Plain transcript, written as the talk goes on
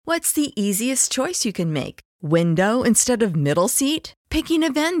What's the easiest choice you can make? Window instead of middle seat? Picking a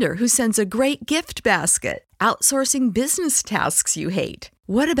vendor who sends a great gift basket? Outsourcing business tasks you hate?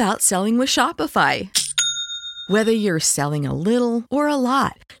 What about selling with Shopify? Whether you're selling a little or a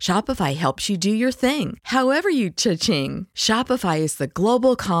lot, Shopify helps you do your thing, however you cha-ching. Shopify is the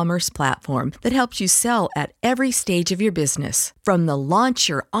global commerce platform that helps you sell at every stage of your business. From the launch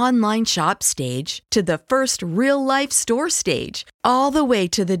your online shop stage to the first real-life store stage, all the way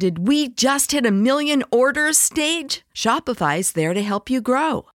to the did we just hit a million orders stage. Shopify's there to help you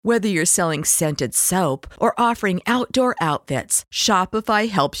grow. Whether you're selling scented soap or offering outdoor outfits, Shopify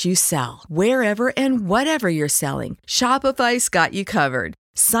helps you sell. Wherever and whatever you're selling, Shopify's got you covered.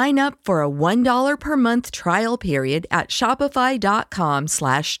 Sign up for a $1 per month trial period at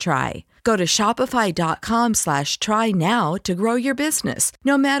shopify.com/try. Go to shopify.com/try now to grow your business,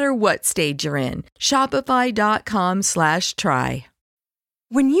 no matter what stage you're in. Shopify.com/try.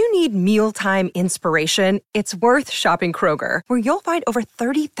 When you need mealtime inspiration, it's worth shopping Kroger, where you'll find over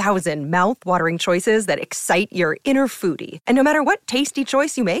 30,000 mouth-watering choices that excite your inner foodie. And no matter what tasty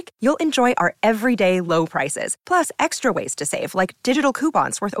choice you make, you'll enjoy our everyday low prices, plus extra ways to save, like digital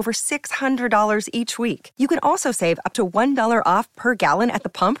coupons worth over $600 each week. You can also save up to $1 off per gallon at the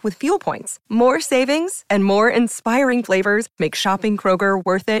pump with fuel points. More savings and more inspiring flavors make shopping Kroger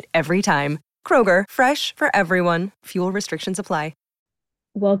worth it every time. Kroger, fresh for everyone. Fuel restrictions apply.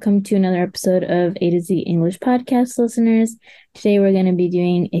 Welcome to another episode of A to Z English Podcast, listeners. Today we're going to be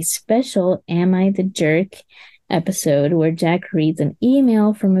doing a special Am I the Jerk episode where Jack reads an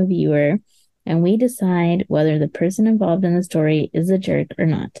email from a viewer and we decide whether the person involved in the story is a jerk or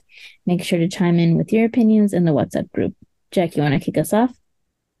not. Make sure to chime in with your opinions in the WhatsApp group. Jack, you want to kick us off?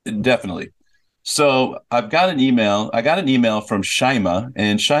 Definitely. So I got an email from Shaima,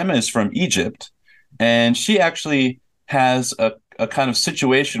 and Shaima is from Egypt, and she actually has a kind of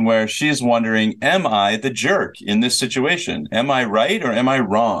situation where she's wondering, am I the jerk in this situation? Am I right or am I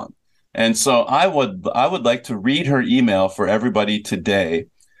wrong? And so I would like to read her email for everybody today,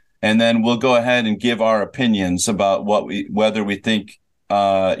 and then we'll go ahead and give our opinions about whether we think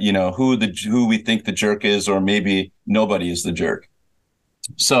who we think the jerk is, or maybe nobody is the jerk.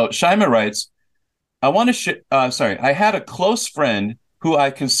 So Shaima writes, I had a close friend who I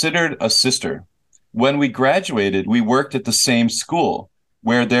considered a sister. When we graduated, we worked at the same school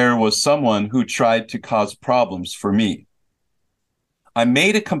where there was someone who tried to cause problems for me. I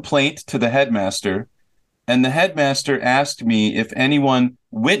made a complaint to the headmaster, and the headmaster asked me if anyone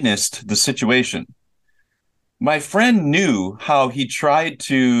witnessed the situation. My friend knew how he tried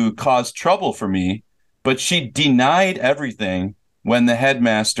to cause trouble for me, but she denied everything when the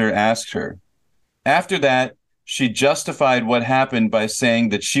headmaster asked her. After that, she justified what happened by saying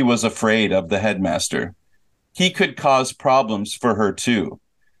that she was afraid of the headmaster. He could cause problems for her too.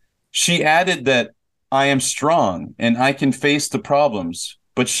 She added that I am strong and I can face the problems,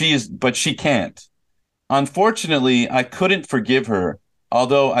 but she can't. Unfortunately, I couldn't forgive her,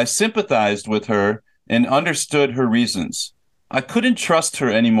 although I sympathized with her and understood her reasons. I couldn't trust her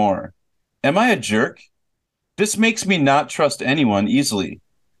anymore. Am I a jerk? This makes me not trust anyone easily.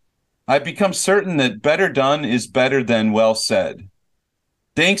 I've become certain that better done is better than well said.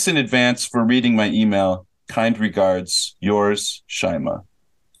 Thanks in advance for reading my email. Kind regards, yours, Shaima.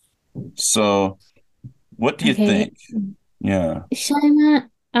 So, what do you think? Yeah. Shaima,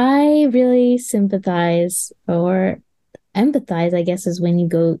 I really sympathize, or empathize, I guess, is when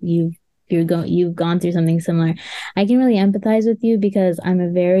you've gone through something similar. I can really empathize with you because I'm a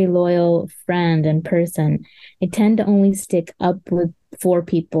very loyal friend and person. I tend to only stick up for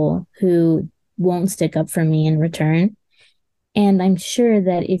people who won't stick up for me in return. And I'm sure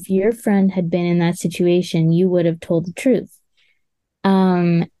that if your friend had been in that situation, you would have told the truth,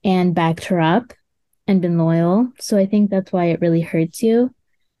 and backed her up and been loyal. So I think that's why it really hurts you.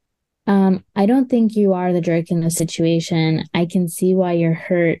 I don't think you are the jerk in this situation. I can see why you're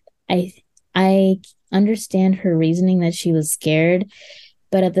hurt. I understand her reasoning that she was scared,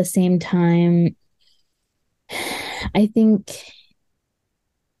 but at the same time, I think,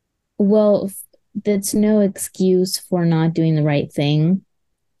 well, that's no excuse for not doing the right thing,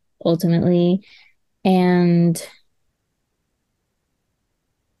 ultimately. And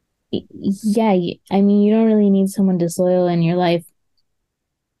yeah, I mean, you don't really need someone disloyal in your life.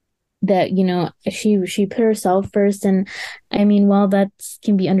 That, she put herself first. And I mean, while that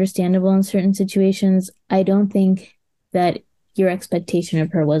can be understandable in certain situations, I don't think that your expectation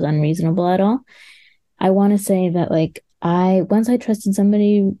of her was unreasonable at all. I want to say that, once I trusted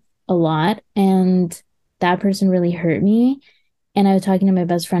somebody a lot and that person really hurt me, And I was talking to my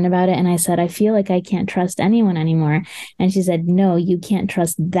best friend about it, and I said, I feel like I can't trust anyone anymore. And she said, no, you can't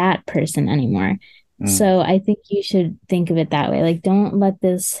trust that person anymore. So I think you should think of it that way. Like, don't let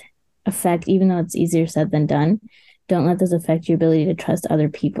this affect, even though it's easier said than done, don't let this affect your ability to trust other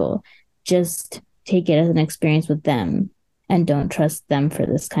people. Just take it as an experience with them and don't trust them for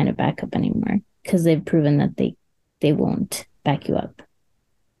this kind of backup anymore, because they've proven that they won't back you up.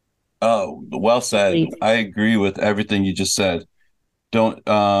 Oh, well said. I agree with everything you just said. Don't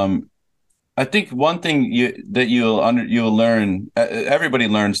I think one thing you'll learn, everybody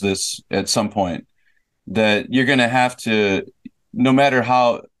learns this at some point, that you're going to have to, no matter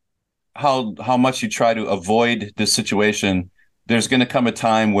how much you try to avoid this situation, there's going to come a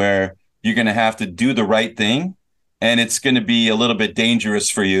time where you're going to have to do the right thing, and it's going to be a little bit dangerous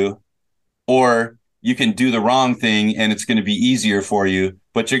for you, or you can do the wrong thing and it's going to be easier for you,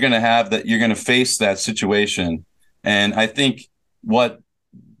 but you're going to face that situation. And I think what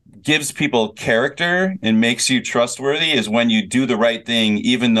gives people character and makes you trustworthy is when you do the right thing,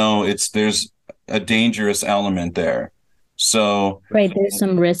 even though there's a dangerous element there. So right, there's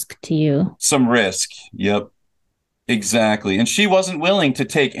some risk to you. Some risk. Yep. Exactly. And she wasn't willing to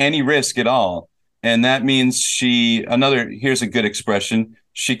take any risk at all. And that means here's a good expression.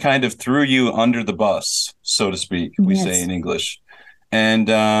 She kind of threw you under the bus, so to speak, we say in English. And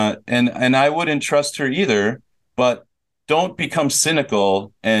I wouldn't trust her either, but don't become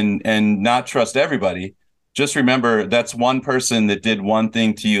cynical and not trust everybody. Just remember that's one person that did one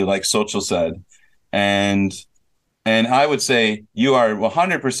thing to you, like Xochitl said. And I would say you are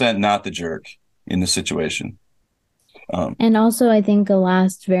 100% not the jerk in the situation. And also, I think a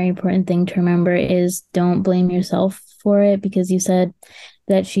last very important thing to remember is don't blame yourself for it, because you said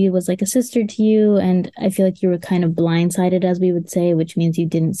that she was like a sister to you. And I feel like you were kind of blindsided, as we would say, which means you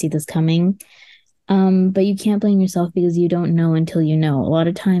didn't see this coming. But you can't blame yourself because you don't know until you know. A lot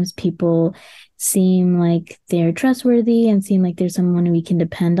of times people seem like they're trustworthy and seem like there's someone we can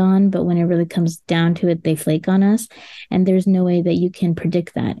depend on, but when it really comes down to it, they flake on us. And there's no way that you can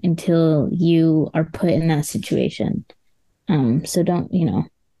predict that until you are put in that situation. So don't,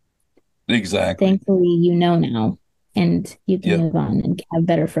 Exactly. Thankfully, now, and you can move on and have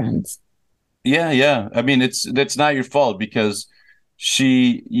better friends. Yeah. I mean, that's not your fault, because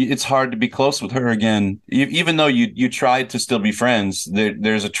it's hard to be close with her again. Even though you tried to still be friends,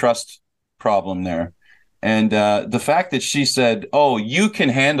 there's a trust problem there. And the fact that she said, oh, you can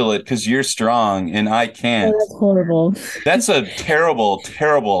handle it because you're strong and I can't. Oh, that's horrible. That's a terrible,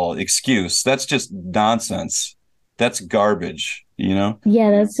 terrible excuse. That's just nonsense. That's garbage, Yeah,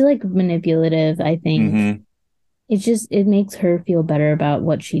 that's like manipulative, I think. Mm-hmm. It makes her feel better about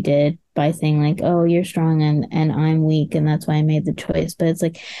what she did by saying like, oh, you're strong and I'm weak and that's why I made the choice. But it's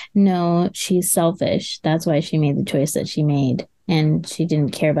like, no, she's selfish. That's why she made the choice that she made. And she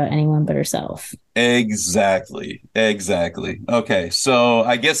didn't care about anyone but herself. Exactly. Okay, so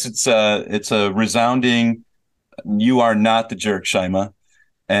I guess it's a resounding, you are not the jerk, Shaima.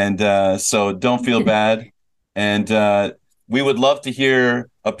 And so don't feel bad. And we would love to hear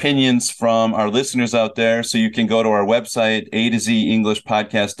opinions from our listeners out there. So you can go to our website,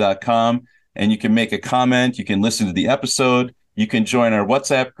 A2ZEnglishPodcast.com, and you can make a comment. You can listen to the episode. You can join our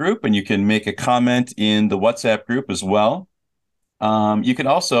WhatsApp group, and you can make a comment in the WhatsApp group as well. You can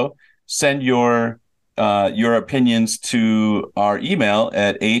also send your opinions to our email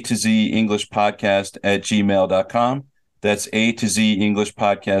at A2ZEnglishPodcast@gmail.com. That's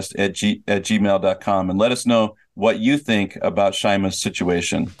A2ZEnglishPodcast@gmail.com. And let us know what you think about Shaima's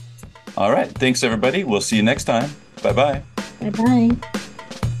situation. All right. Thanks, everybody. We'll see you next time. Bye-bye. Bye-bye.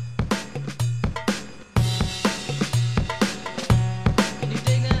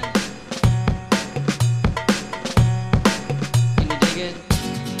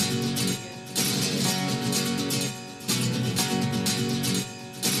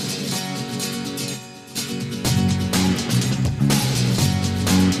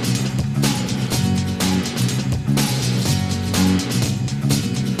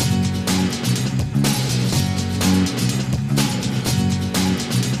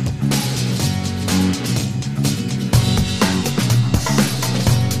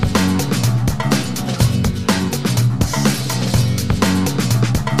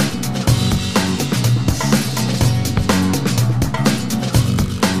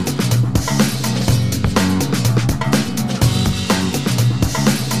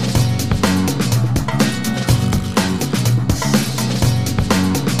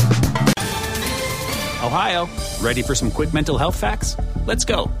 Ready for some quick mental health facts? Let's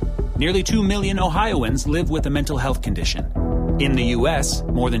go. Nearly 2 million Ohioans live with a mental health condition. In the U.S.,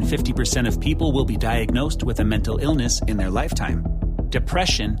 more than 50% of people will be diagnosed with a mental illness in their lifetime.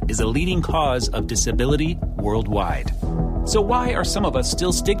 Depression is a leading cause of disability worldwide. So why are some of us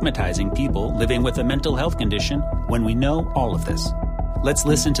still stigmatizing people living with a mental health condition when we know all of this? Let's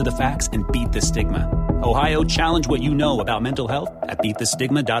listen to the facts and beat the stigma. Ohio, challenge what you know about mental health at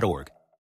beatthestigma.org.